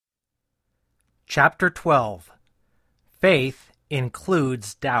Chapter 12. Faith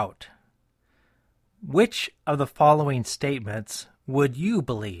includes doubt. Which of the following statements would you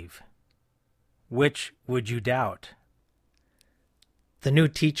believe? Which would you doubt? The new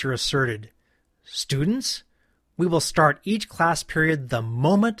teacher asserted, "Students, we will start each class period the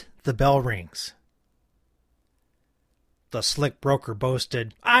moment the bell rings." The slick broker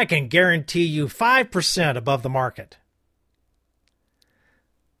boasted, "I can guarantee you 5% above the market."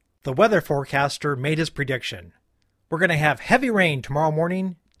 The weather forecaster made his prediction. "We're going to have heavy rain tomorrow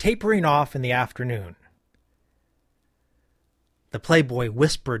morning, tapering off in the afternoon." The playboy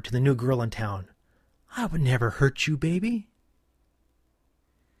whispered to the new girl in town, "I would never hurt you, baby."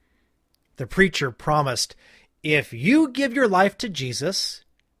 The preacher promised, "If you give your life to Jesus,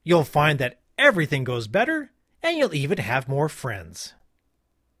 you'll find that everything goes better and you'll even have more friends."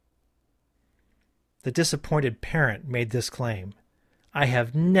 The disappointed parent made this claim, "I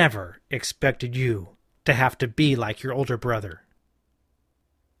have never expected you to have to be like your older brother."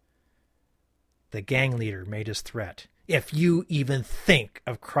 The gang leader made his threat, "If you even think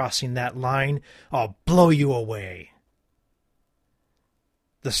of crossing that line, I'll blow you away."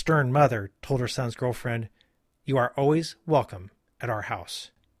 The stern mother told her son's girlfriend, "You are always welcome at our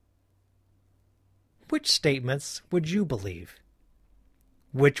house." Which statements would you believe?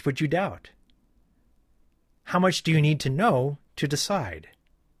 Which would you doubt? How much do you need to know to decide?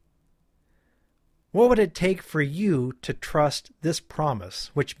 What would it take for you to trust this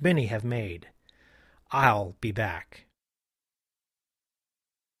promise which many have made? I'll be back.